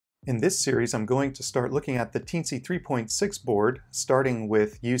In this series, I'm going to start looking at the Teensy 3.6 board, starting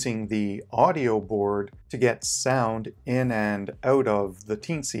with using the audio board to get sound in and out of the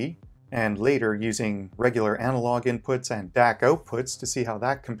Teensy, and later using regular analog inputs and DAC outputs to see how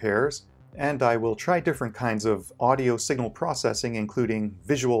that compares. And I will try different kinds of audio signal processing, including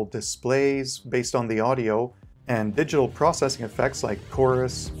visual displays based on the audio, and digital processing effects like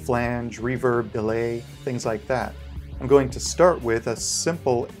chorus, flange, reverb, delay, things like that. I'm going to start with a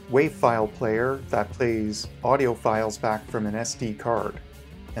simple WAV file player that plays audio files back from an SD card,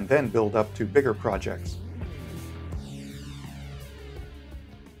 and then build up to bigger projects.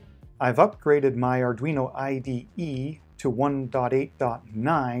 I've upgraded my Arduino IDE to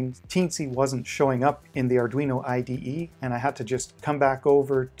 1.8.9. Teensy wasn't showing up in the Arduino IDE, and I had to just come back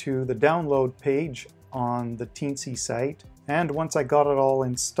over to the download page on the Teensy site, and once I got it all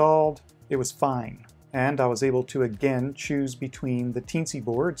installed, it was fine. And I was able to again choose between the Teensy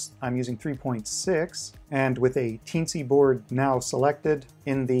boards. I'm using 3.6, and with a Teensy board now selected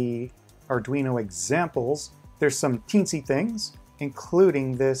in the Arduino examples, there's some Teensy things,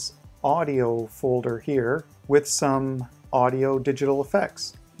 including this audio folder here with some audio digital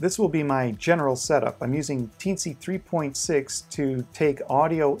effects. This will be my general setup. I'm using Teensy 3.6 to take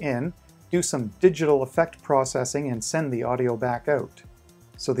audio in, do some digital effect processing, and send the audio back out.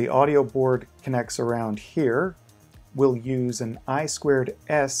 So the audio board connects around here. We'll use an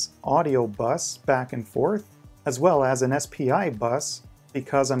I2S audio bus back and forth, as well as an SPI bus,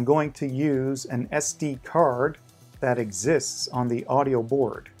 because I'm going to use an SD card that exists on the audio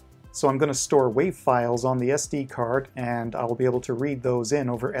board. So I'm going to store WAV files on the SD card, and I'll be able to read those in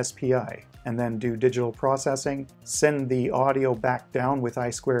over SPI, and then do digital processing, send the audio back down with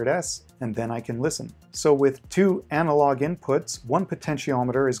I2S, and then I can listen. So with two analog inputs, one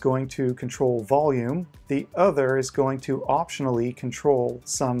potentiometer is going to control volume, the other is going to optionally control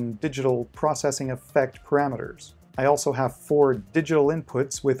some digital processing effect parameters. I also have four digital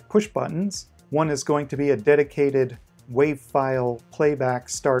inputs with push buttons. One is going to be a dedicated WAV file playback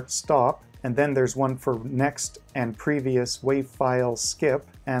start-stop, and then there's one for next and previous WAV file skip,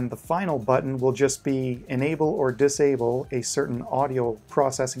 and the final button will just be enable or disable a certain audio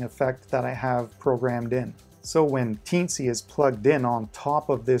processing effect that I have programmed in. So when Teensy is plugged in on top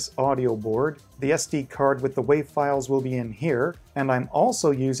of this audio board, the SD card with the WAV files will be in here, and I'm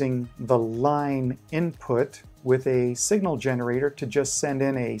also using the line input with a signal generator to just send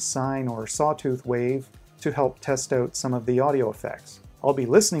in a sine or sawtooth wave to help test out some of the audio effects. I'll be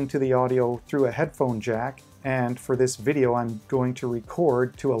listening to the audio through a headphone jack, and for this video I'm going to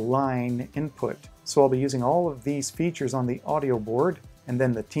record to a line input. So I'll be using all of these features on the audio board, and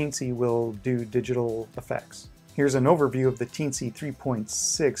then the Teensy will do digital effects. Here's an overview of the Teensy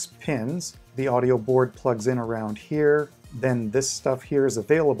 3.6 pins. The audio board plugs in around here, then this stuff here is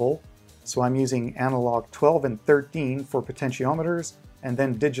available. So I'm using analog 12 and 13 for potentiometers, and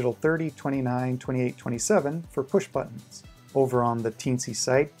then digital 30, 29, 28, 27 for push buttons. Over on the Teensy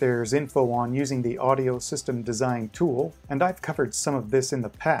site, there's info on using the audio system design tool, and I've covered some of this in the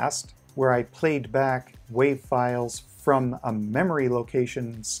past, where I played back WAV files from a memory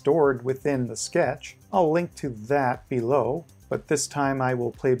location stored within the sketch. I'll link to that below, but this time I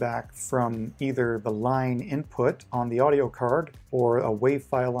will play back from either the line input on the audio card or a WAV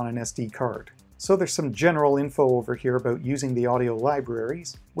file on an SD card. So there's some general info over here about using the audio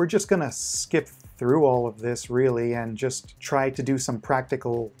libraries. We're just going to skip through all of this really and just try to do some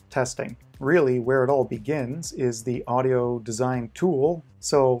practical testing. Really, where it all begins is the audio design tool.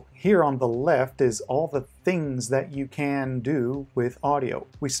 So here on the left is all the things that you can do with audio.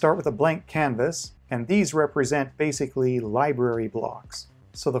 We start with a blank canvas, and these represent basically library blocks.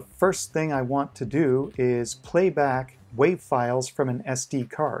 So the first thing I want to do is play back WAV files from an SD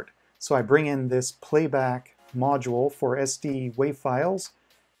card. So I bring in this playback module for SD WAV files,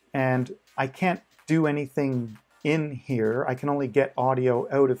 and I can't do anything in here. I can only get audio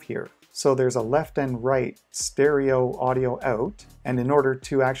out of here. So there's a left and right stereo audio out, and in order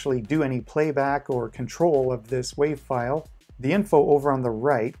to actually do any playback or control of this WAV file, the info over on the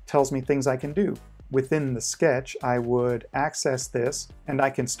right tells me things I can do. Within the sketch, I would access this, and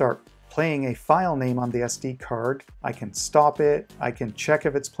I can start playing a file name on the SD card. I can stop it, I can check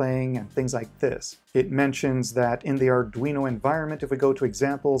if it's playing, and things like this. It mentions that in the Arduino environment, if we go to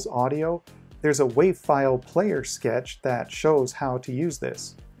examples audio, there's a WAV file player sketch that shows how to use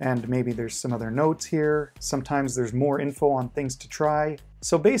this. And maybe there's some other notes here. Sometimes there's more info on things to try.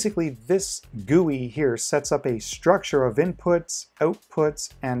 So basically this GUI here sets up a structure of inputs,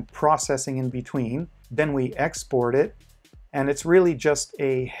 outputs, and processing in between. Then we export it, and it's really just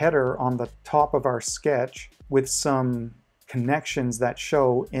a header on the top of our sketch with some connections that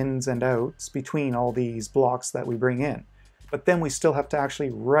show ins and outs between all these blocks that we bring in. But then we still have to actually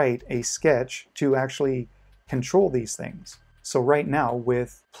write a sketch to actually control these things. So right now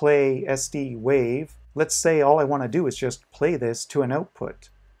with play SD wave, let's say all I want to do is just play this to an output.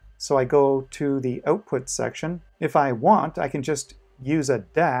 So I go to the output section. If I want, I can just use a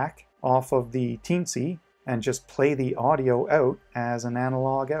DAC off of the Teensy and just play the audio out as an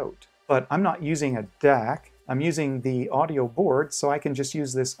analog out. But I'm not using a DAC, I'm using the audio board, so I can just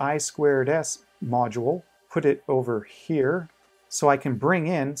use this I2S module, put it over here, so I can bring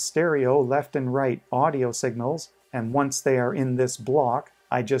in stereo left and right audio signals, and once they are in this block,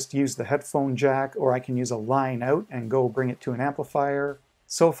 I just use the headphone jack, or I can use a line out and go bring it to an amplifier.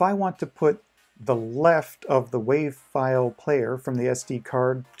 So if I want to put the left of the wave file player from the SD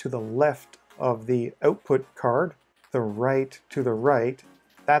card to the left of the output card, the right to the right,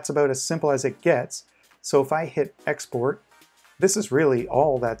 that's about as simple as it gets. So if I hit export, this is really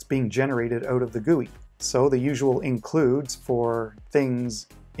all that's being generated out of the GUI. So the usual includes for things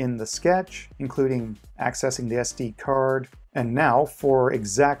in the sketch, including accessing the SD card. And now for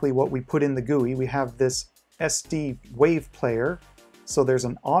exactly what we put in the GUI, we have this SD wave player. So there's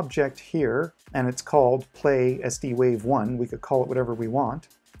an object here, and it's called Play SD Wave 1. We could call it whatever we want.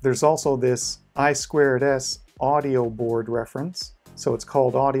 There's also this I2S audio board reference. So it's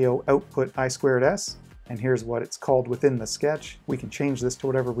called Audio Output I2S. And here's what it's called within the sketch. We can change this to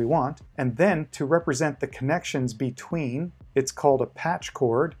whatever we want. And then to represent the connections between, it's called a patch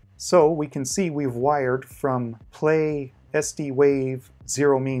cord. So we can see we've wired from play SD wave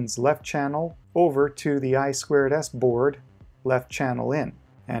 0 means left channel over to the I2S board left channel in.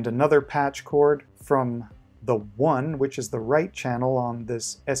 And another patch cord from the 1, which is the right channel on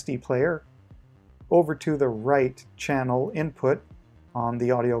this SD player, over to the right channel input on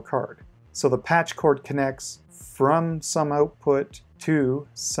the audio card. So the patch cord connects from some output to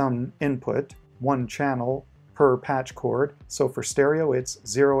some input, one channel per patch cord. So for stereo, it's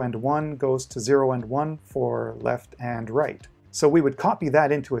 0 and 1 goes to 0 and 1 for left and right. So we would copy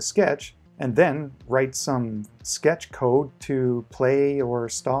that into a sketch and then write some sketch code to play or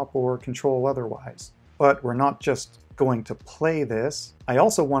stop or control otherwise. But we're not just going to play this. I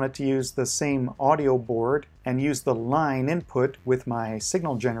also wanted to use the same audio board and use the line input with my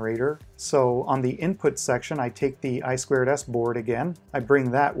signal generator. So on the input section, I take the I2S board again, I bring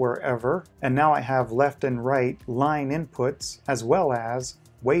that wherever, and now I have left and right line inputs as well as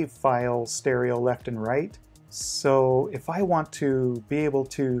wave file stereo left and right. So if I want to be able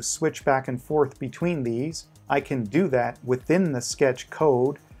to switch back and forth between these, I can do that within the sketch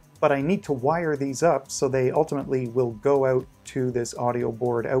code, but I need to wire these up so they ultimately will go out to this audio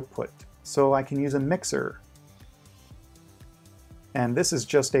board output. So I can use a mixer. And this is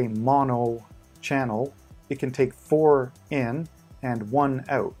just a mono channel. It can take 4 in and 1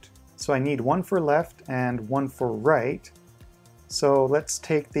 out. So I need 1 for left and 1 for right. So let's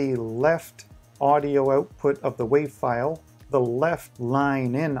take the left audio output of the wave file, the left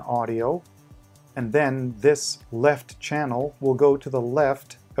line in audio, and then this left channel will go to the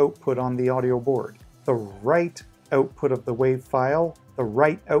left output on the audio board. The right output of the wave file, the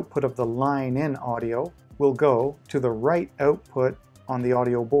right output of the line in audio will go to the right output on the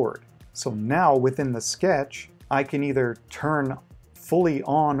audio board. So now within the sketch, I can either turn fully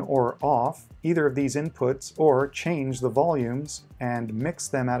on or off either of these inputs or change the volumes and mix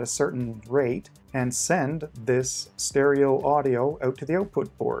them at a certain rate and send this stereo audio out to the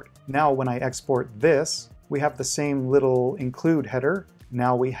output board. Now when I export this, we have the same little include header.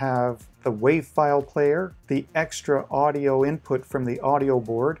 Now we have the wave file player, the extra audio input from the audio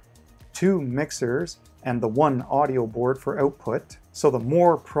board, 2 mixers, and the 1 audio board for output. So the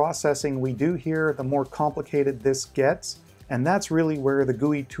more processing we do here, the more complicated this gets. And that's really where the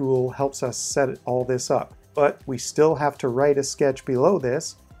GUI tool helps us set all this up. But we still have to write a sketch below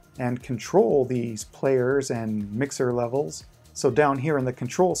this and control these players and mixer levels. So down here in the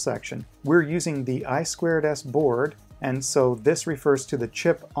control section, we're using the I2S board, and so this refers to the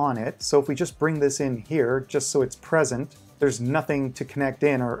chip on it. So if we just bring this in here, just so it's present, there's nothing to connect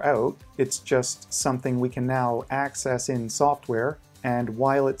in or out. It's just something we can now access in software. And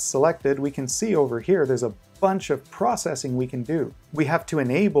while it's selected, we can see over here there's a bunch of processing we can do. We have to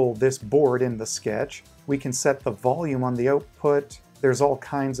enable this board in the sketch. We can set the volume on the output. There's all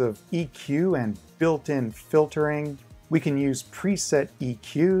kinds of EQ and built-in filtering. We can use preset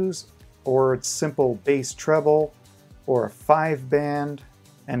EQs, or it's simple bass treble, or a 5-band.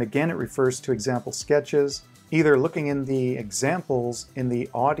 And again, it refers to example sketches. Either looking in the examples in the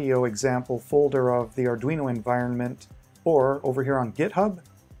audio example folder of the Arduino environment, or over here on GitHub,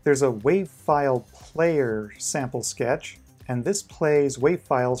 there's a wave file player sample sketch, and this plays WAV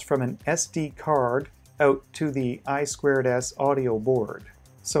files from an SD card out to the I2S audio board.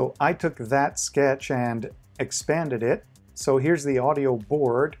 So I took that sketch and expanded it. So here's the audio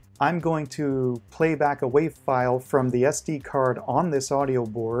board. I'm going to play back a WAV file from the SD card on this audio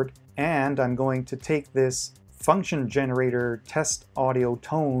board, and I'm going to take this function generator test audio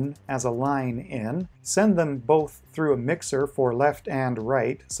tone as a line in, send them both through a mixer for left and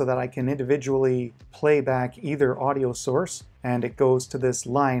right so that I can individually play back either audio source, and it goes to this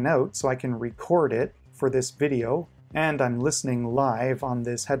line out so I can record it for this video, and I'm listening live on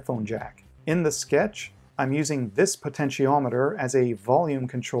this headphone jack. In the sketch, I'm using this potentiometer as a volume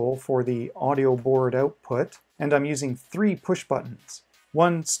control for the audio board output, and I'm using 3 push buttons.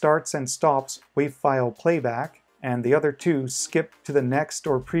 One starts and stops WAV file playback, and the other 2 skip to the next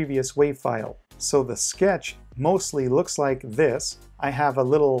or previous WAV file. So the sketch mostly looks like this. I have a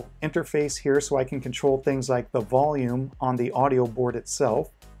little interface here so I can control things like the volume on the audio board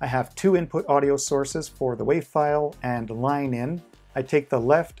itself. I have 2 input audio sources for the WAV file and line in. I take the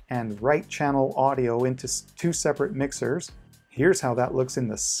left and right channel audio into 2 separate mixers. Here's how that looks in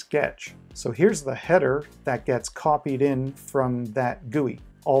the sketch. So here's the header that gets copied in from that GUI.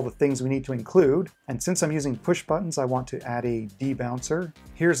 All the things we need to include, and since I'm using push buttons, I want to add a debouncer.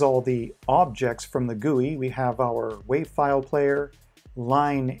 Here's all the objects from the GUI. We have our WAV file player,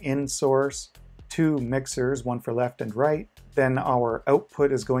 line in source, 2 mixers, one for left and right. Then our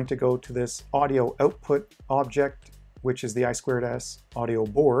output is going to go to this audio output object, which is the I2S audio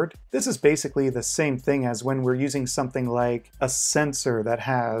board. This is basically the same thing as when we're using something like a sensor that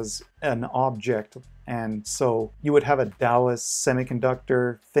has an object. And so you would have a Dallas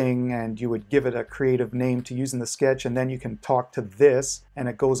semiconductor thing and you would give it a creative name to use in the sketch, and then you can talk to this and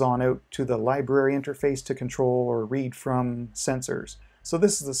it goes on out to the library interface to control or read from sensors. So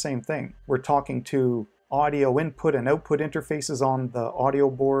this is the same thing. We're talking to audio input and output interfaces on the audio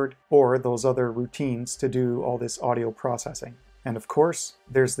board or those other routines to do all this audio processing. And of course,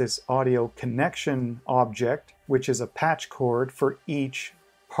 there's this audio connection object, which is a patch cord for each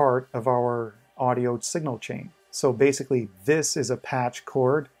part of our audio signal chain. So basically, this is a patch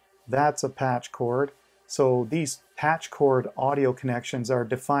cord, that's a patch cord. So these patch cord audio connections are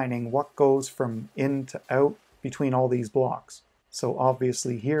defining what goes from in to out between all these blocks. So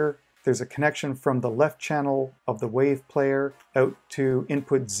obviously here, there's a connection from the left channel of the WAV player out to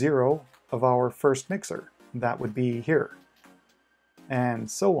input 0 of our first mixer. That would be here. And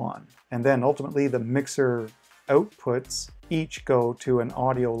so on. And then ultimately the mixer outputs each go to an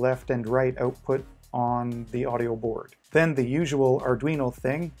audio left and right output on the audio board. Then the usual Arduino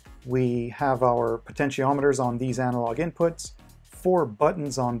thing, we have our potentiometers on these analog inputs, 4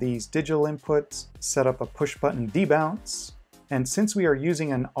 buttons on these digital inputs, set up a push button debounce. And since we are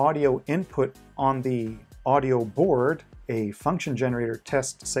using an audio input on the audio board, a function generator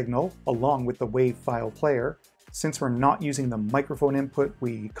test signal along with the WAV file player, since we're not using the microphone input,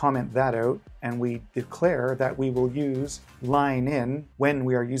 we comment that out and we declare that we will use line in when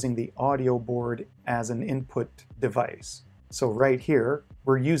we are using the audio board as an input device. So right here,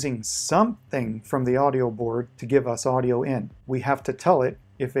 we're using something from the audio board to give us audio in. We have to tell it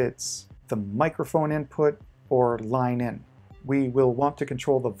if it's the microphone input or line in. We will want to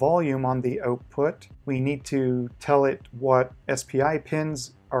control the volume on the output. We need to tell it what SPI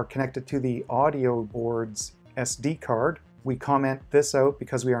pins are connected to the audio board's SD card. We comment this out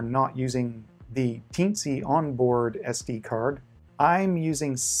because we are not using the Teensy onboard SD card. I'm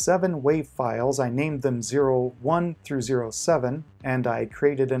using 7 WAV files. I named them 01 through 07, and I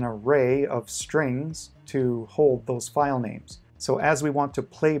created an array of strings to hold those file names. So as we want to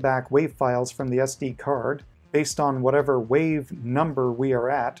play back WAV files from the SD card, based on whatever wave number we are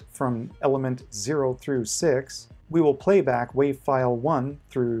at from element 0 through 6, we will play back WAV file 1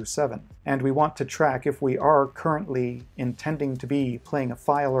 through 7. And we want to track if we are currently intending to be playing a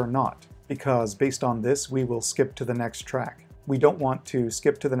file or not, because based on this, we will skip to the next track. We don't want to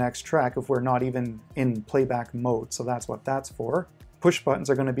skip to the next track if we're not even in playback mode, so that's what that's for. Push buttons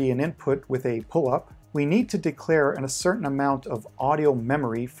are going to be an input with a pull-up. We need to declare a certain amount of audio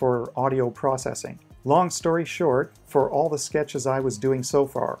memory for audio processing. Long story short, for all the sketches I was doing so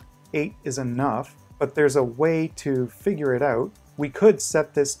far, 8 is enough, but there's a way to figure it out. We could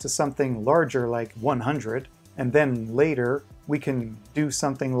set this to something larger like 100, and then later we can do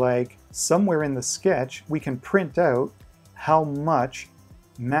something like, somewhere in the sketch, we can print out how much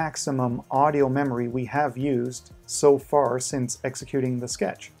maximum audio memory we have used so far since executing the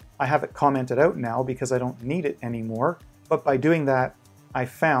sketch. I have it commented out now because I don't need it anymore, but by doing that, I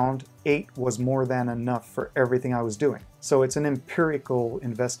found 8 was more than enough for everything I was doing. So it's an empirical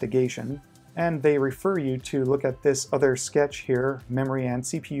investigation. and they refer you to look at this other sketch here, memory and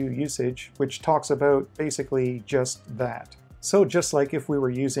CPU usage, which talks about basically just that. So just like if we were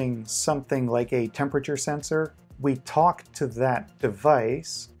using something like a temperature sensor, we talk to that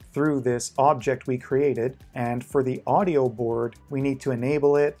device through this object we created, and for the audio board, we need to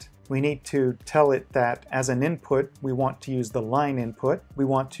enable it. We need to tell it that as an input, we want to use the line input. We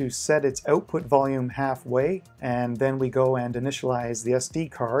want to set its output volume halfway, and then we go and initialize the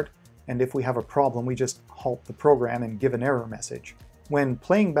SD card. And if we have a problem, we just halt the program and give an error message. When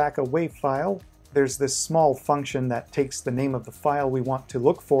playing back a WAV file, there's this small function that takes the name of the file we want to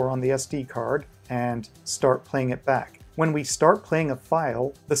look for on the SD card and start playing it back. When we start playing a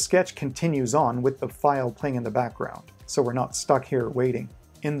file, the sketch continues on with the file playing in the background, so we're not stuck here waiting.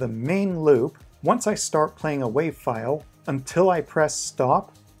 In the main loop, once I start playing a WAV file, until I press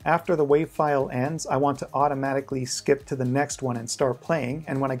stop, after the WAV file ends, I want to automatically skip to the next one and start playing,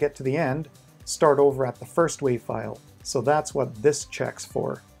 and when I get to the end, start over at the first WAV file. So that's what this checks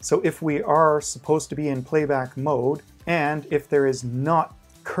for. So if we are supposed to be in playback mode, and if there is not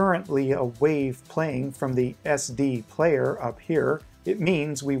currently a WAV playing from the SD player up here, it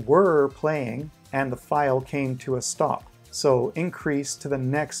means we were playing and the file came to a stop. So increase to the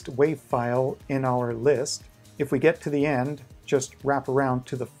next WAV file in our list. If we get to the end, just wrap around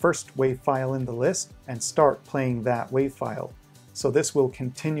to the first WAV file in the list and start playing that WAV file. So this will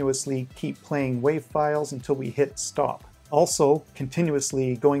continuously keep playing WAV files until we hit stop. Also,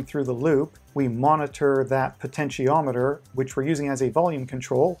 continuously going through the loop, we monitor that potentiometer, which we're using as a volume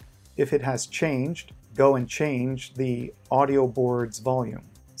control. If it has changed, go and change the audio board's volume.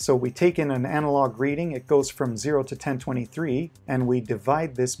 So we take in an analog reading, it goes from 0 to 1023, and we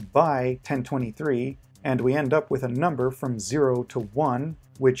divide this by 1023, and we end up with a number from 0 to 1,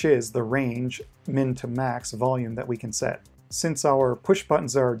 which is the range min to max volume that we can set. Since our push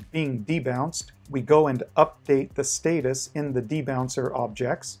buttons are being debounced, we go and update the status in the debouncer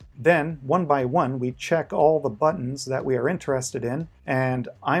objects. Then, one by one, we check all the buttons that we are interested in, and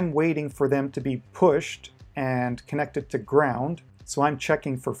I'm waiting for them to be pushed and connected to ground, so I'm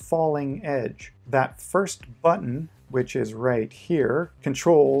checking for falling edge. That first button, which is right here,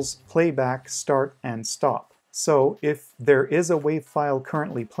 controls playback, start, and stop. So if there is a WAV file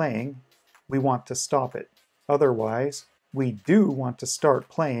currently playing, we want to stop it. Otherwise, we do want to start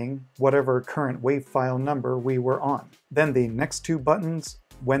playing whatever current WAV file number we were on. Then the next two buttons,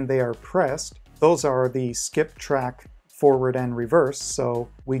 when they are pressed, those are the skip track forward and reverse, so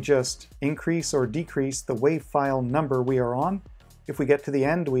we just increase or decrease the WAV file number we are on. If we get to the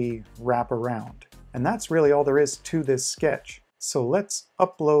end, we wrap around. And that's really all there is to this sketch. So let's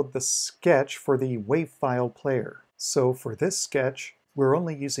upload the sketch for the WAV file player. So for this sketch, we're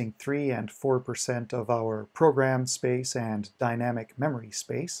only using 3 and 4% of our program space and dynamic memory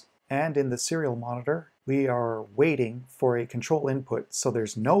space. And in the serial monitor, we are waiting for a control input, so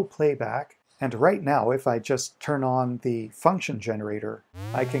there's no playback. And right now, if I just turn on the function generator,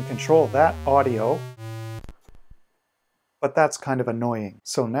 I can control that audio, but that's kind of annoying.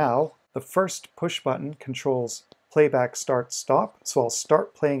 So now, the first push button controls playback, start, stop, so I'll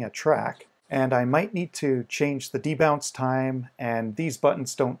start playing a track. And I might need to change the debounce time, and these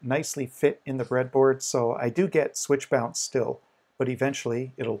buttons don't nicely fit in the breadboard, so I do get switch bounce still, but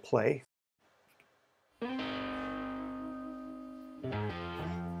eventually it'll play.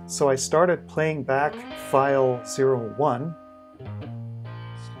 So I started playing back file 01,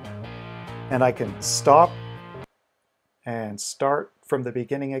 and I can stop and start from the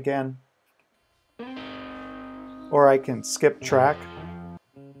beginning again, or I can skip track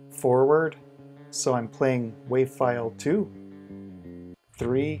forward, so I'm playing WAV file 2,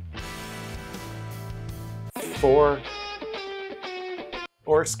 3, 4,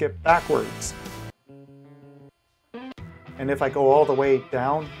 or skip backwards. And if I go all the way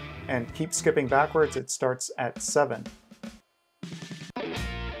down and keep skipping backwards, it starts at 7.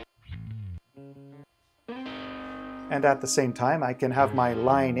 And at the same time, I can have my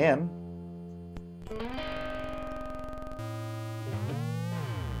line in.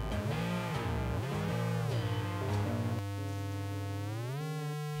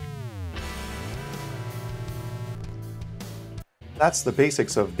 That's the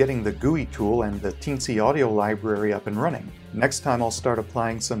basics of getting the GUI tool and the Teensy audio library up and running. Next time I'll start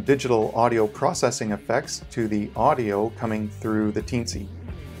applying some digital audio processing effects to the audio coming through the Teensy.